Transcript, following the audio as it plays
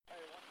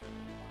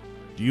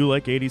Do you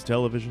like 80s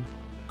television?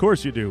 Of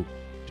course you do.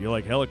 Do you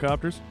like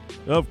helicopters?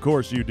 Of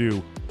course you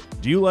do.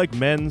 Do you like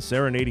men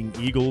serenading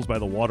eagles by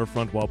the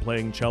waterfront while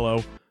playing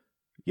cello?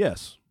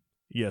 Yes.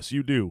 Yes,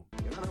 you do.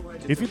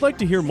 If you'd like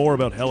to hear more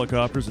about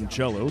helicopters and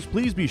cellos,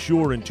 please be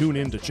sure and tune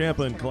in to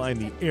Champa and Klein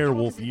the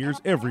Airwolf Years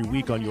every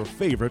week on your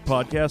favorite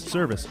podcast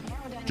service.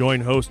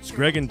 Join hosts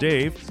Greg and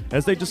Dave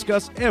as they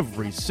discuss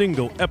every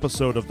single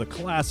episode of the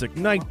classic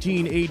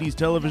 1980s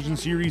television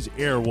series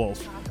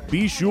Airwolf.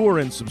 Be sure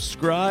and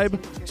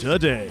subscribe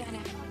today.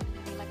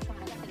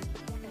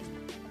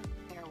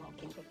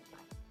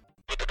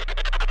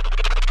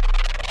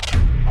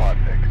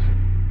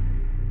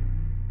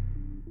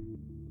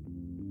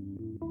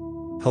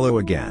 Hello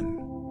again.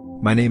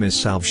 My name is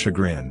Salve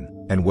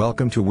Chagrin, and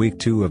welcome to week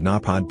 2 of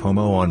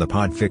NaPodPoMo on the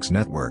Podfix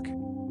Network.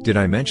 Did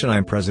I mention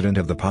I'm president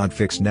of the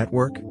Podfix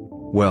Network?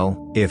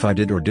 Well, if I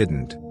did or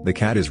didn't, the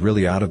cat is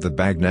really out of the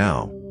bag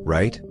now,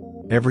 right?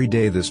 Every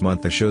day this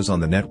month the shows on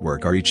the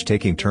network are each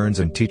taking turns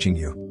and teaching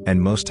you, and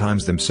most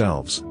times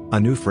themselves, a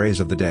new phrase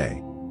of the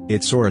day.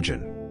 Its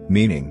origin,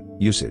 meaning,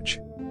 usage.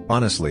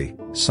 Honestly,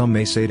 some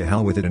may say to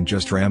hell with it and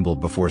just ramble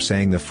before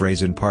saying the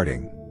phrase in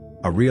parting.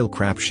 A real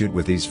crapshoot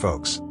with these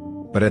folks.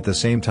 But at the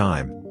same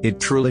time, it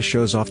truly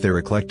shows off their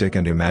eclectic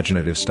and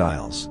imaginative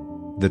styles.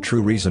 The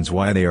true reasons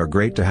why they are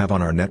great to have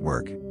on our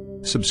network.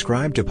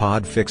 Subscribe to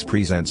Podfix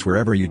Presents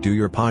wherever you do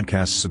your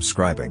podcasts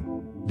subscribing.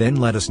 Then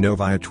let us know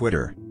via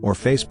Twitter, or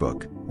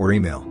Facebook, or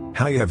email,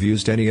 how you have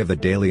used any of the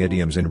daily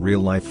idioms in real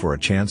life for a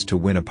chance to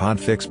win a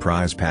Podfix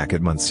prize pack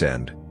at month's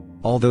end.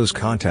 All those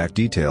contact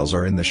details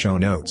are in the show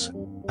notes.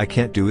 I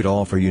can't do it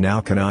all for you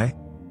now, can I?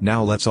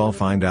 Now let's all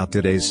find out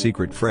today's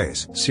secret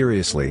phrase.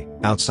 Seriously,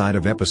 outside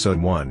of episode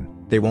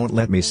 1, they won't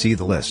let me see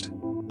the list.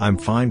 I'm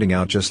finding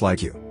out just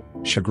like you.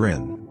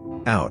 Chagrin.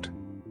 Out.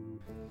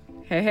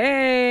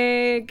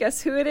 Hey,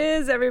 guess who it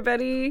is,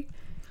 everybody?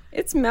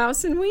 It's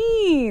Mouse and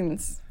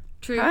Weens.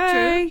 True.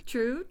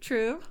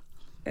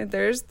 And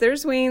there's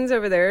Weens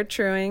over there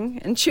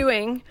chewing and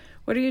chewing.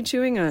 What are you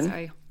chewing on?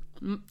 Sorry.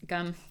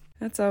 Gum.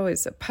 That's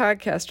always a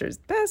podcaster's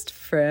best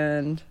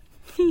friend.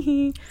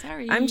 Sorry.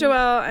 I'm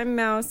Joelle. I'm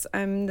Mouse.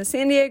 I'm the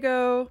San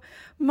Diego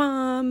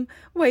mom,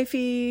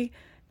 wifey,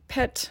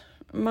 pet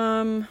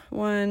mom,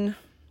 one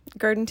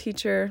garden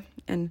teacher,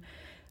 and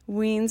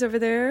Weens over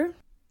there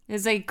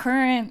is a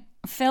current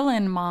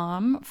fill-in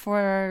mom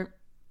for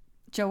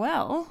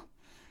Joelle,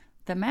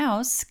 the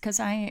mouse, because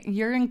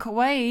you're in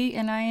Kauai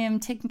and I am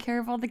taking care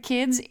of all the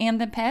kids and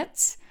the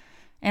pets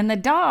and the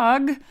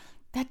dog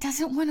that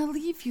doesn't want to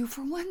leave you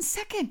for 1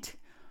 second.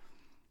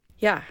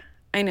 Yeah,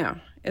 I know.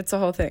 It's a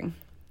whole thing.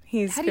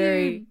 He's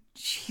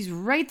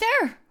right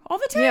there all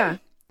the time.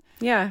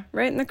 Yeah,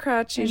 right in the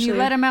crotch usually. And you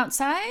let him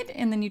outside,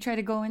 and then you try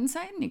to go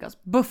inside, and he goes,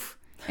 boof.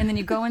 And then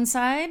you go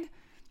inside,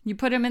 you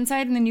put him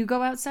inside, and then you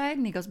go outside,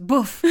 and he goes,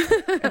 boof,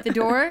 at the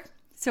door.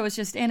 So it's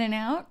just in and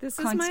out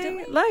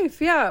constantly. Is my life.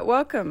 Yeah,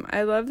 welcome.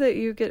 I love that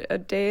you get a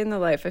day in the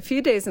life, a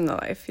few days in the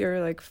life. You're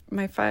like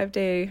my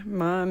 5-day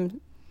mom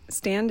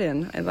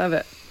stand-in. I love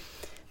it.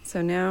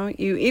 So now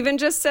you even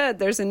just said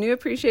there's a new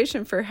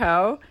appreciation for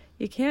how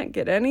you can't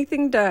get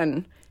anything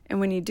done. And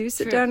when you do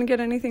sit down and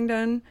get anything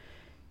done,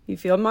 you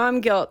feel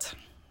mom guilt.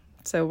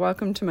 So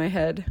welcome to my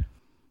head.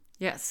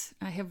 Yes,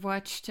 I have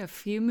watched a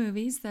few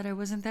movies that I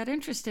wasn't that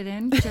interested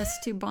in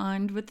just to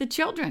bond with the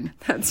children.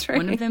 That's right.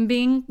 One of them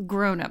being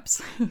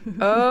Grown-Ups.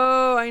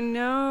 Oh, I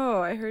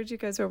know. I heard you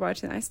guys were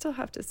watching that. I still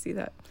have to see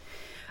that.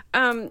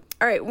 All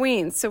right,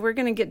 Wayne. So we're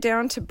going to get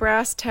down to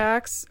brass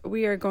tacks.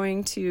 We are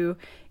going to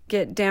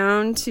get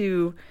down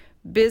to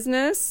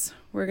business.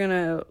 We're going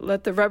to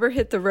let the rubber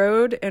hit the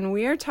road, and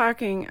we are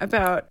talking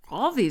about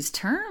all these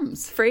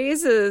terms.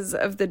 Phrases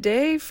of the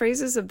day,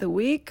 phrases of the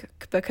week,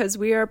 because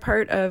we are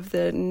part of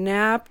the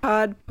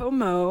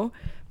NaPodPoMo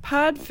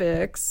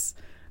Podfix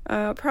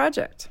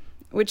project,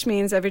 which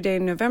means every day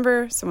in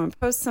November, someone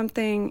posts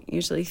something,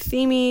 usually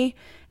themey,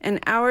 and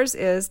ours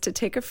is to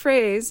take a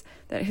phrase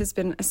that has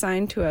been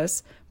assigned to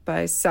us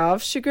by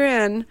Salve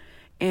Chagrin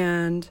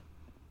and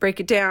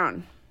break it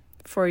down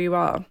for you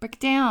all. Break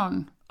it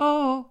down.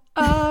 Oh.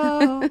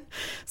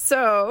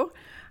 So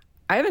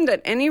I haven't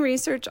done any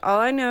research. All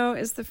I know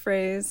is the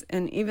phrase,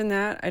 and even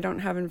that I don't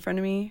have in front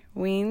of me.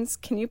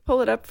 Weens, can you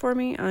pull it up for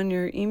me on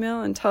your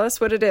email and tell us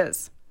what it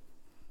is?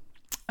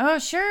 Oh,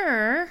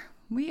 sure.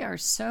 We are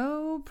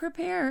so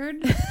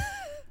prepared.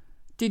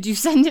 Did you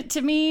send it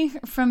to me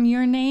from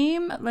your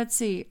name? Let's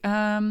see.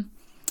 I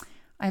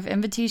have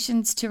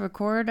invitations to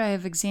record. I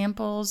have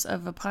examples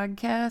of a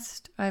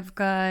podcast. I've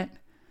got...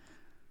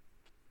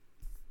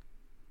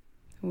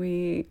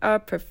 We are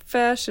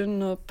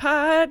professional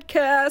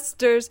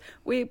podcasters.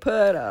 We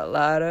put a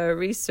lot of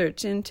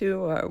research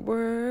into our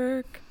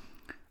work.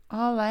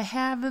 All I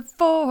have is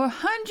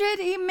 400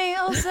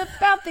 emails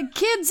about the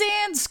kids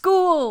and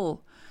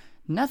school.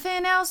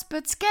 Nothing else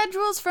but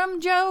schedules from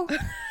Joe.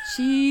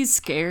 She's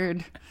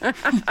scared. I'm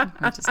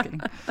just kidding.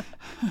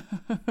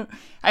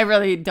 I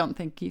really don't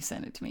think you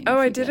sent it to me. Oh,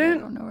 I didn't? I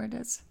don't know where it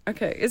is.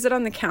 Okay. Is it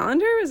on the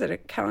calendar? Is it a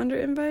calendar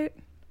invite?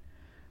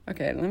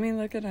 Okay, let me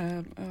look it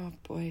up. Oh,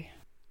 boy.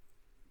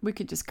 We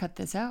could just cut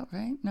this out,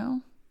 right?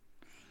 No?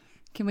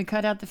 Can we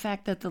cut out the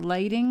fact that the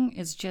lighting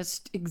is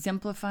just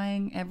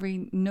exemplifying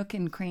every nook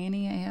and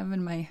cranny I have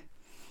in my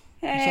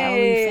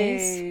jowly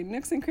face? Hey,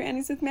 nooks and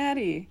crannies with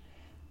Maddie.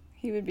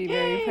 He would be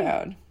very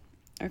proud.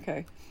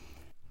 Okay.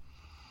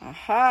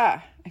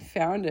 Aha! I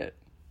found it.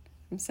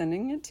 I'm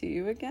sending it to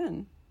you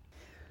again.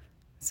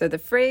 So the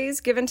phrase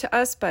given to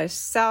us by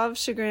Salve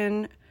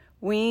Chagrin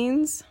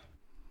Weens.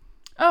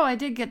 Oh, I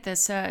did get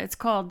this. It's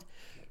called,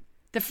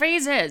 the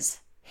phrase is,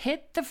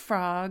 hit the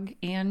frog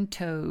and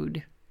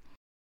toad.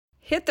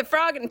 Hit the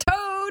frog and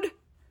toad!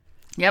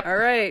 Yep. All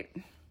right.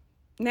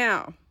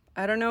 Now,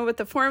 I don't know what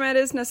the format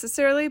is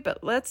necessarily,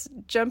 but let's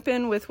jump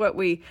in with what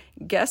we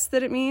guess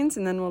that it means,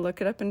 and then we'll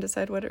look it up and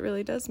decide what it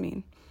really does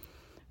mean.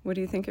 What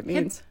do you think it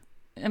means?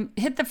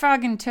 Hit the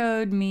frog and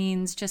toad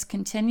means just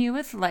continue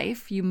with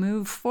life. You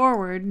move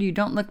forward. You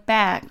don't look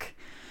back.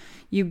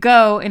 You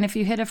go, and if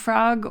you hit a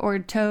frog or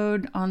a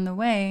toad on the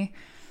way,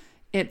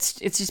 it's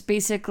just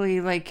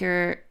basically like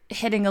you're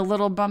hitting a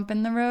little bump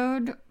in the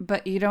road,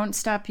 but you don't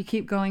stop. You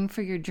keep going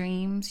for your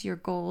dreams, your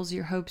goals,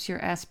 your hopes,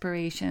 your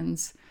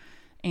aspirations.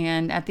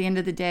 And at the end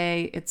of the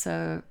day, it's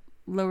a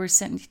lower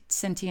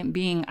sentient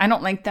being. I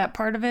don't like that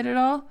part of it at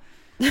all.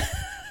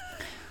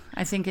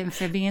 I think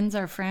amphibians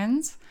are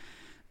friends.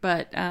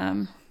 But,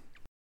 yeah,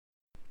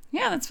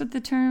 that's what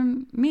the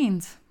term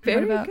means.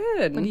 Very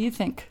good. What do you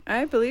think?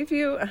 I believe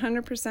you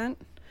 100%.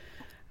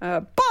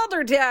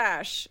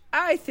 Balderdash!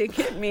 I think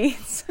it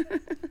means...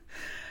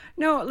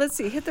 No, let's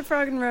see. Hit the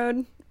frog and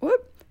road.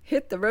 Whoop.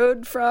 Hit the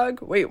road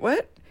frog. Wait,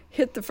 what?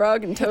 Hit the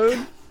frog and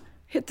toad.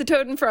 Hit the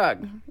toad and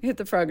frog. Hit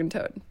the frog and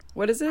toad.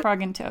 What is it?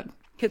 Frog and toad.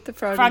 Hit the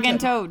frog, and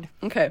toad.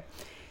 Okay.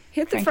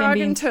 Hit the Franken frog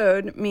and beans.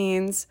 toad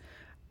means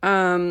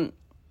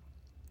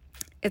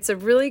it's a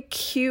really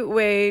cute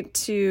way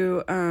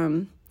to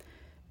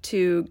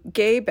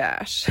gay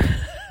bash.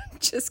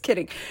 Just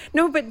kidding.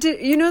 No, but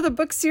you know the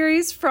book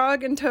series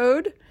Frog and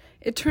Toad?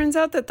 It turns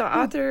out that the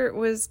author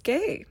was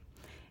gay.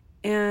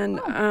 And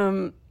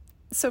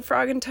so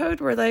Frog and Toad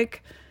were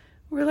like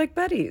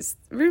buddies,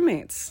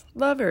 roommates,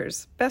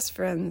 lovers, best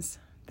friends.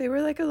 They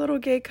were like a little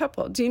gay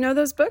couple. Do you know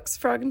those books,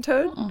 Frog and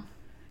Toad? Uh-uh.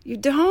 You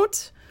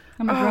don't?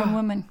 I'm a grown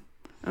woman.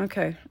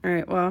 Okay. All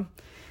right. Well,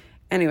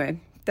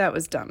 anyway, that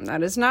was dumb.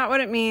 That is not what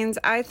it means.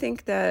 I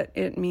think that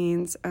it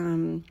means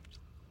when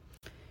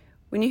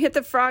you hit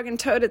the frog and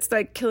toad, it's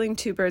like killing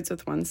two birds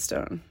with one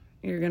stone.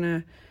 You're going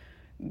to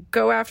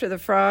go after the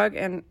frog,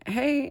 and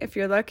hey, if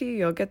you're lucky,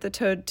 you'll get the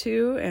toad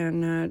too,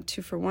 and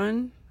 2 for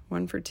 1,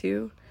 1 for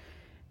 2.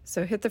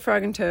 So hit the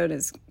frog and toad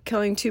is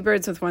killing two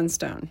birds with one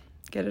stone.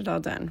 Get it all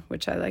done,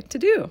 which I like to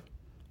do.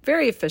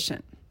 Very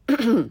efficient.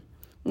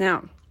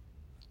 Now,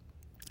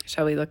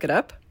 shall we look it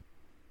up?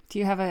 Do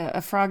you have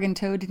a frog and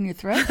toad in your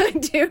throat? I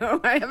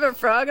do. I have a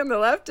frog on the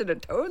left and a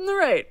toad on the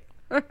right.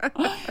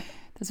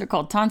 Those are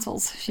called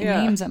tonsils. She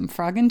Yeah. names them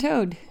frog and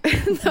toad.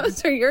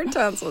 Those are your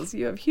tonsils.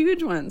 You have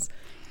huge ones.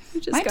 You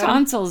just My got 'em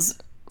tonsils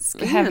have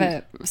scanned.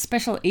 a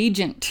special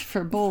agent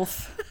for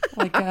both.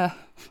 Like I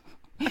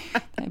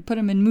put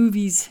them in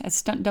movies as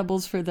stunt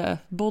doubles for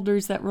the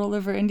boulders that roll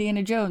over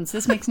Indiana Jones.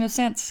 This makes no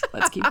sense.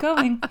 Let's keep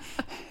going.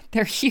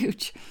 They're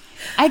huge.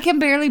 I can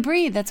barely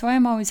breathe. That's why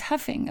I'm always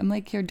huffing. I'm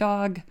like your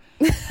dog,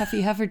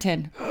 Huffy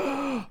Hufferton.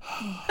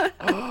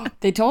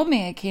 They told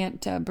me I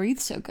can't breathe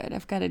so good.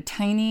 I've got a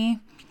tiny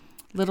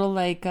little,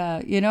 like,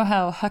 you know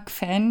how Huck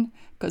Finn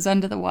goes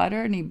under the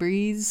water and he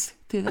breathes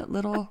through that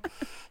little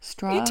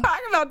straw? You talk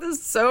about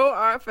this so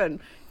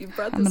often. You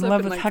brought I'm this in up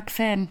love in with like Huck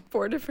Finn.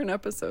 4 different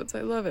episodes.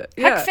 I love it.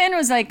 Yeah. Huck Finn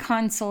was like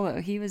Han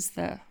Solo. He was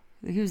the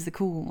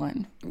cool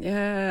one.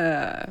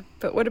 Yeah.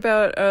 But what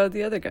about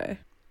the other guy?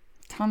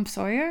 Tom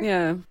Sawyer?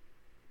 Yeah.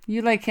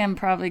 You like him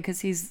probably because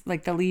he's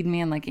like the lead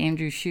man, like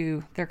Andrew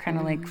Shue. They're kind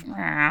of like,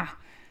 I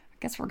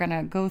guess we're going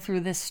to go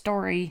through this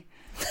story.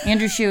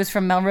 Andrew Shue is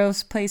from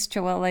Melrose Place.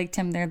 Joelle liked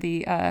him. They're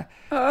the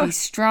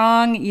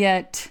strong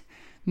yet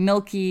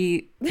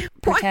milky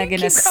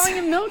protagonist. Why do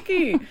you keep calling him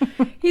Milky?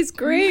 He's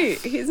great.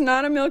 He's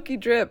not a Milky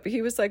Drip.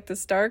 He was like the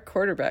star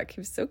quarterback. He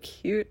was so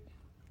cute.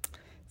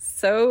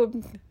 So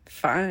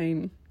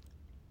fine.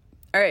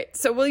 All right.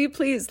 So will you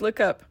please look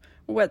up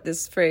what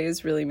this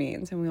phrase really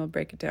means, and we'll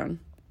break it down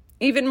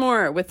even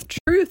more with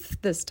truth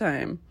this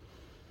time.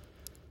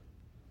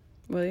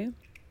 Will you?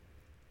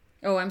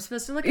 Oh, I'm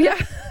supposed to look at it?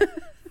 Yeah.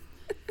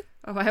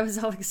 Oh, I was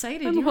all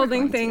excited. I'm You were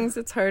holding going to. things.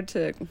 It's hard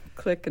to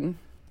click and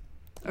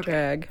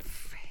drag.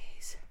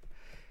 Phrase.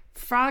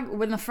 Frog.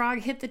 When the frog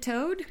hit the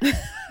toad?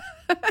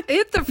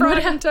 Hit the frog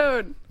and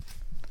toad.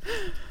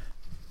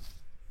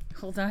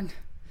 Hold on.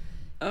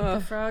 The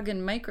frog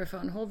and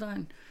microphone. Hold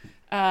on.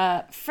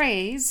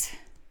 Phrase.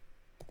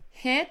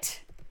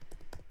 Hit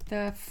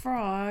the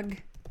frog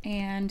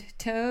and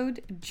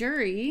toad.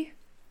 Jury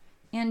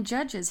and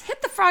judges.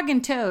 Hit the frog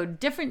and toad.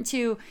 Different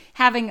to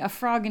having a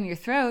frog in your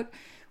throat,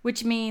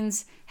 which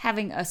means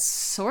having a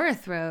sore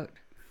throat.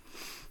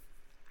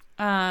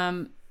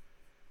 Okay.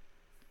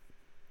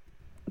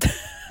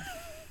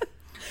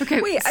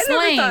 Wait, I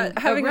slang, never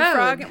thought having a road.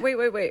 frog.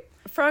 Wait.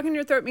 A frog in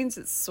your throat means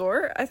it's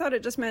sore. I thought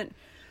it just meant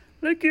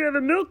Like you have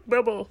a milk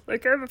bubble.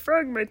 Like I have a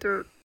frog in my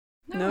throat.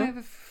 No, I have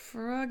a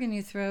frog in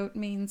your throat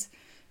means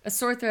a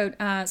sore throat.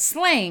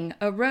 Slang,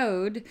 a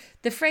road.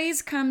 The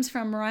phrase comes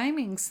from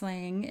rhyming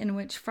slang in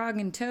which frog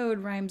and toad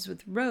rhymes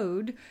with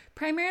road,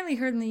 primarily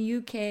heard in the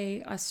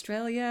UK,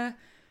 Australia,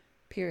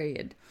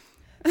 period.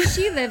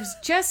 She lives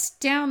just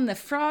down the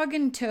Frog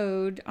and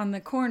Toad on the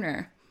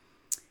corner.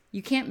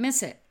 You can't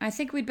miss it. I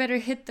think we'd better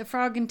hit the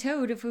Frog and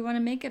Toad if we want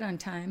to make it on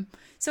time.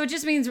 So it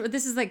just means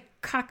this is like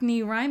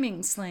Cockney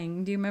rhyming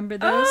slang. Do you remember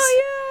those?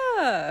 Oh,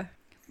 yeah.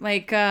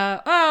 Like,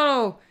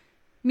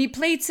 me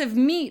plates of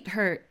meat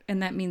hurt,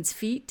 and that means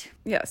feet.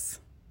 Yes.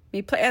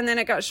 And then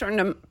it got shortened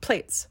to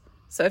plates.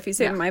 So if you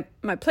say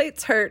my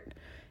plates hurt,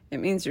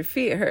 it means your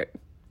feet hurt.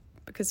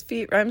 Because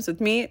feet rhymes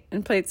with meat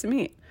and plates of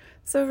meat.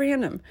 So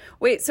random.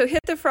 Wait, so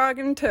hit the Frog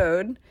and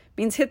Toad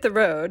means hit the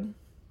road.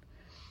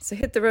 So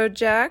hit the road,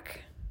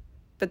 Jack.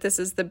 But this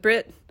is the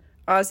Brit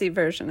Aussie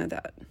version of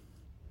that.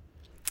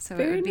 So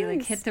Very it would be nice.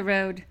 like hit the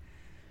road,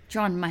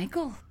 John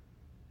Michael.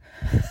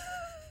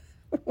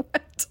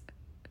 What?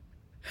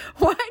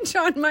 Why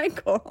John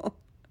Michael?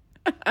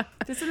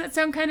 Doesn't that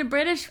sound kind of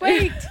British?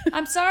 Wait,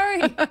 I'm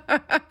sorry. All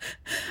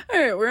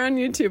right, we're on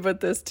YouTube with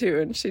this too,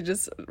 and she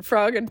just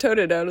frog and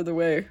toaded out of the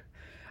way.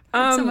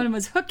 Someone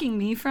was hooking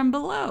me from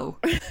below.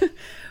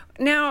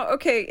 Now,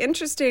 okay,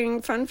 interesting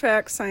fun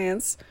fact,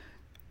 science.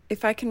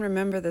 If I can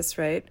remember this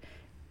right,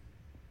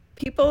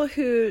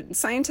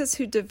 scientists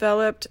who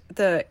developed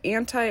the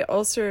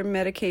anti-ulcer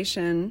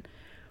medication,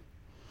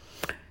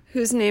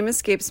 whose name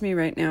escapes me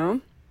right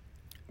now,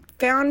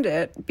 found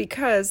it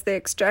because they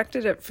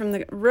extracted it from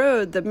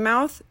the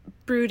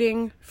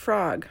mouth-brooding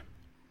frog.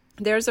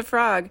 There's a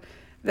frog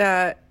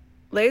that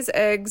lays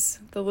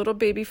eggs, the little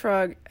baby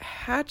frog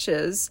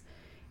hatches,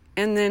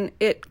 and then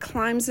it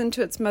climbs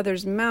into its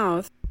mother's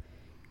mouth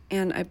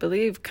and I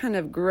believe kind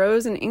of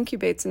grows and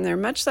incubates in there,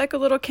 much like a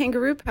little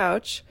kangaroo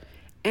pouch,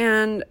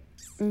 and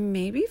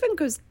maybe even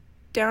goes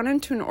down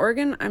into an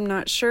organ, I'm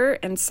not sure.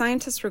 And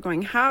scientists were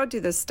going, how do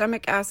the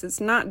stomach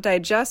acids not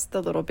digest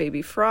the little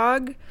baby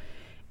frog?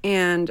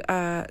 And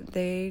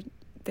they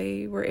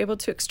were able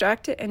to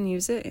extract it and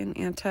use it in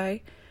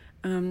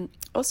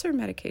anti-ulcer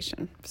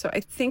medication. So I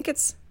think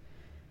it's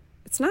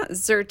not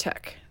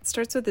Zyrtec. It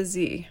starts with a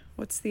Z.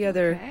 What's the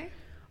other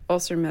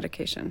ulcer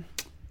medication?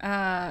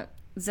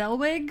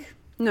 Zellwig?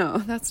 No,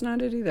 that's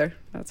not it either.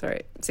 That's all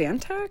right.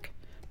 Zantac?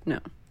 No.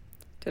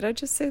 Did I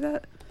just say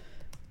that?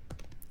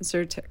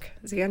 Zyrtec.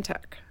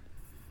 Zantac.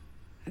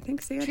 I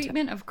think Zantac.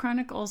 Treatment of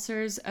chronic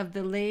ulcers of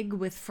the leg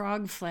with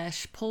frog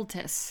flesh,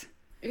 poultice.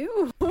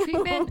 Ew.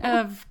 Treatment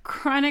of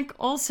chronic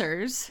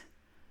ulcers.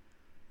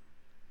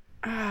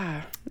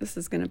 This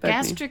is going to bug me.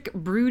 Gastric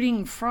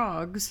brooding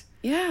frogs.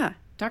 Yeah.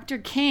 Dr.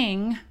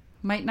 King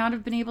might not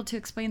have been able to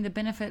explain the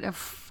benefit of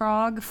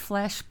frog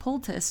flesh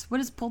poultice. What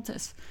is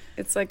poultice?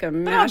 It's like a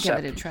But I'll mashup.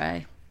 give it a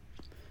try.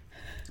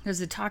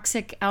 There's a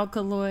toxic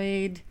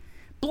alkaloid.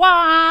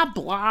 Blah,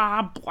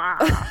 blah,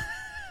 blah.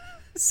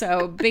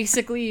 So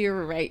basically,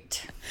 you're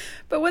right.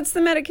 But what's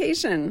the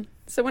medication?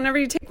 So whenever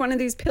you take one of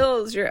these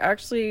pills, you're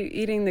actually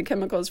eating the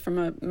chemicals from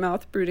a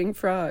mouth-brooding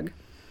frog.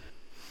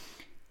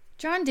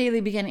 John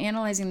Daly began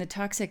analyzing the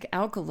toxic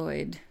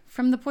alkaloid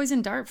from the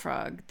poison dart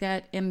frog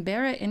that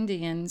Embera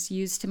Indians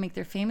used to make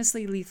their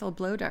famously lethal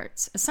blow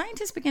darts. A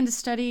scientist began to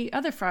study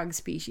other frog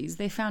species.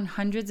 They found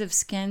hundreds of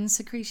skin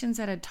secretions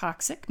that had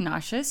toxic,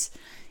 nauseous,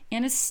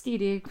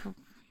 anesthetic. All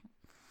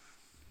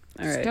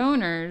right.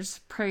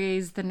 Stoners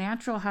praised the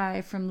natural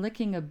high from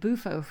licking a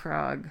bufo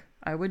frog.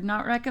 I would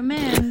not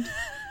recommend.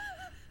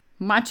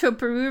 Macho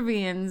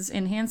Peruvians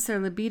enhance their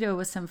libido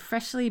with some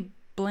freshly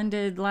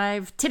blended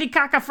live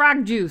Titicaca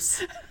frog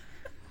juice.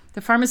 The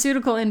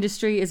pharmaceutical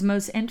industry is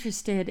most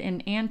interested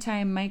in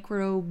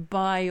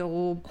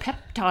antimicrobial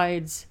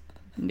peptides.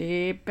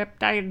 The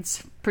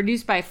peptides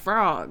produced by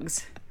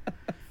frogs.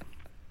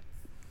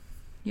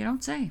 You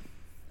don't say.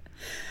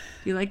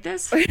 You like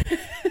this?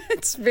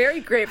 It's very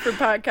great for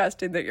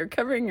podcasting that you're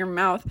covering your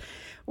mouth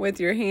with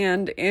your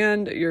hand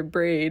and your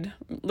braid,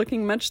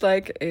 looking much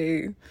like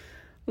a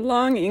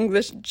long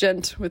English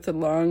gent with a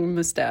long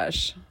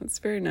mustache. It's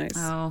very nice.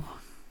 Oh,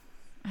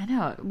 I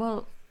know.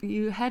 Well,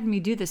 you had me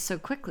do this so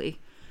quickly.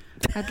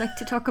 I'd like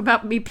to talk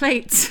about me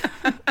plates.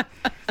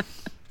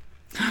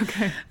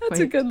 Okay. That's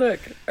a good look.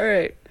 All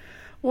right.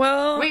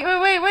 Well,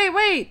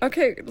 Wait.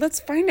 okay,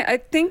 let's find it. I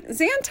think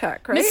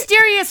Zantac, right?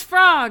 Mysterious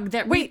frog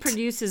that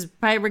reproduces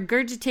by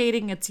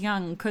regurgitating its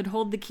young could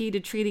hold the key to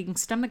treating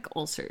stomach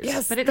ulcers.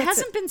 Yes, but it that's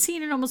hasn't it. been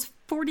seen in almost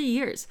 40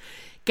 years.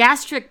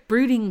 Gastric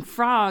brooding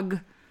frog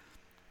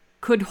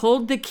could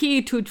hold the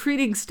key to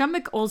treating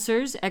stomach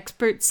ulcers,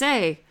 experts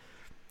say.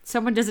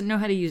 Someone doesn't know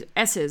how to use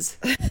S's.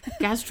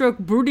 Gastric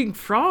brooding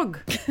frog.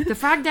 The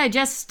frog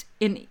digests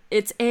in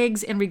its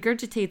eggs and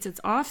regurgitates its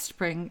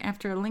offspring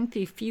after a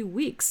lengthy few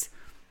weeks.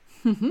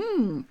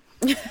 To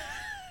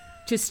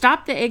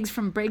stop the eggs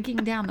from breaking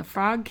down, the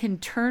frog can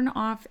turn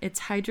off its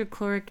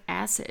hydrochloric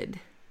acid.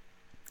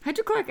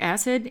 Hydrochloric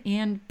acid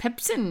and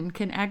pepsin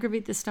can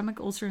aggravate the stomach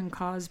ulcer and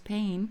cause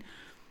pain.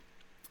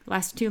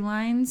 Last two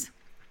lines.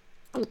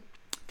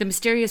 The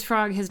mysterious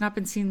frog has not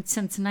been seen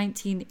since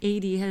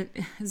 1980,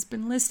 has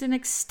been listed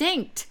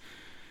extinct.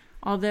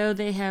 Although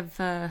they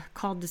have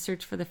called to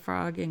search for the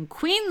frog in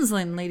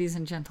Queensland, ladies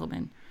and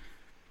gentlemen.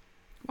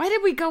 Why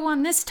did we go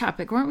on this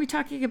topic? Weren't we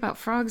talking about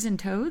frogs and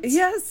toads?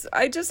 Yes,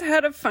 I just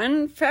had a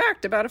fun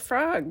fact about a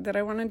frog that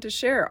I wanted to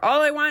share.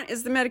 All I want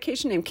is the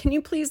medication name. Can you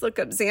please look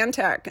up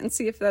Zantac and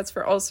see if that's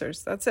for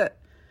ulcers? That's it.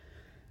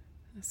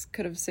 This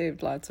could have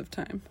saved lots of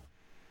time.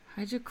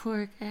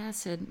 Hydrochloric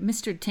acid.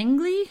 Mr.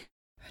 Tingley?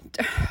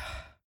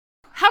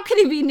 How can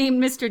he be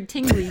named Mr.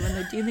 Tingley when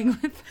they're dealing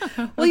with...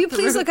 Will you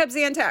please look up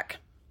Zantac?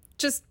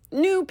 Just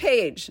new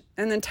page,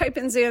 and then type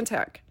in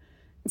Zantac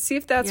and see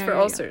if that's for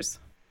ulcers.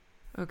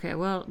 Yeah. Okay,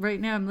 well,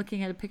 right now I'm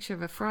looking at a picture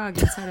of a frog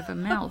inside of a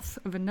mouth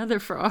of another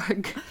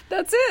frog.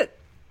 That's it.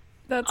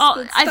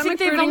 I think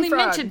they've only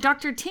mentioned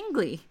Dr.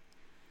 Tingley.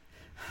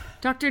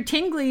 Dr.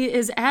 Tingley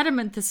is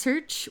adamant the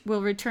search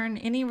will return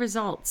any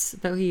results,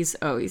 though he's...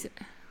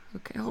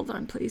 Okay, hold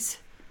on, please.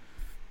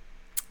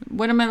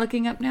 What am I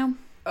looking up now?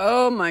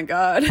 Oh, my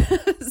God.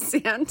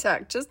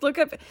 Zantac. Just look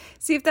up...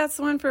 See if that's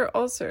the one for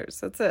ulcers.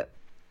 That's it.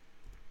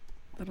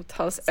 That'll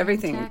tell us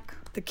everything.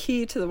 The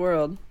key to the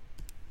world.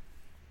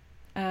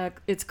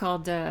 It's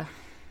called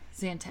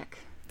Zantac.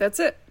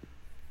 That's it.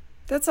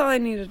 That's all I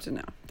needed to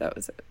know. That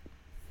was it.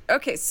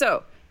 Okay,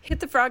 so hit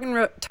the frog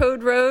and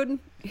toad road.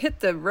 Hit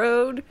the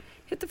road.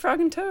 Hit the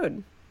frog and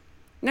toad.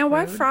 Now,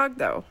 why frog,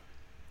 though?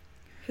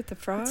 Hit the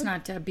frog? Let's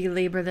not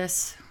belabor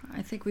this.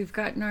 I think we've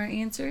gotten our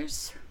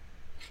answers.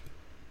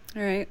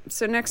 All right.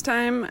 So next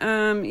time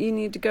you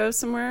need to go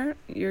somewhere,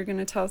 you're going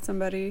to tell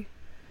somebody,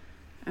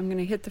 I'm going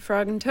to hit the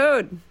frog and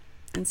toad,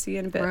 and see you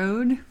in a bit.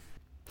 Road.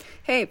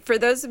 Hey, for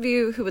those of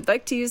you who would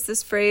like to use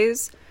this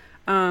phrase,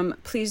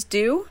 please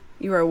do.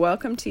 You are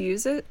welcome to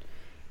use it.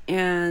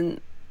 And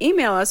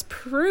email us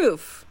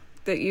proof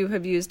that you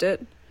have used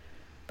it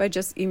by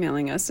just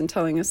emailing us and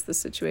telling us the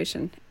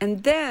situation.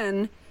 And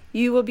then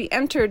you will be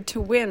entered to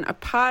win a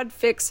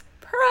Podfix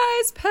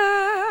prize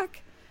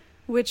pack,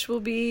 which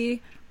will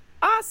be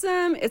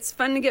awesome. It's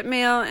fun to get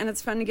mail, and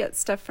it's fun to get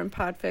stuff from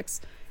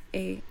Podfix,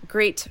 a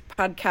great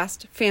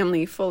podcast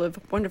family full of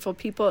wonderful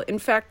people. In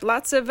fact,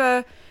 lots of...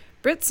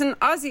 Brits and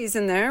Aussies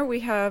in there.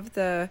 We have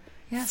the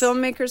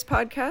Filmmakers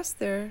podcast.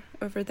 They're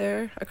over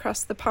there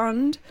across the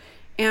pond.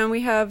 And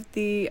we have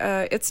the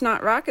It's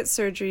Not Rocket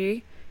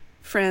Surgery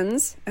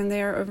friends, and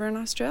they are over in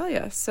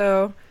Australia.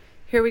 So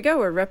here we go.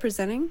 We're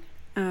representing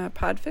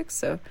Podfix.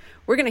 So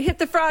we're going to hit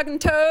the frog and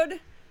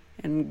toad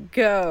and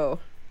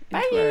go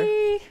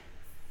into our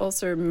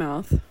ulcer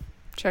mouth.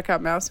 Check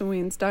out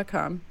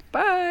mouseandweens.com.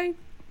 Bye.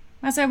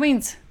 Mouse and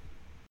Weens.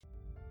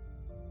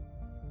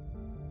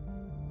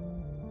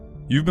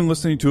 You've been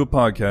listening to a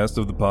podcast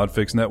of the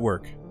Podfix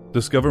Network.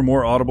 Discover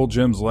more audible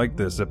gems like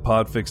this at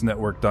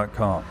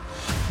podfixnetwork.com.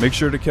 Make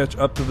sure to catch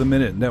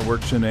up-to-the-minute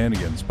network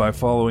shenanigans by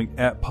following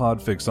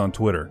 @Podfix on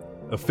Twitter,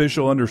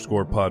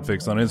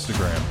 official_Podfix on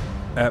Instagram,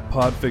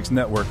 @Podfix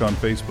Network on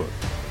Facebook.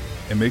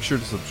 And make sure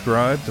to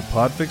subscribe to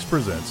Podfix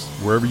Presents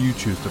wherever you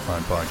choose to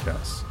find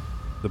podcasts.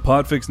 The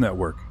Podfix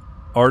Network.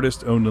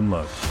 Artist owned and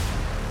loved.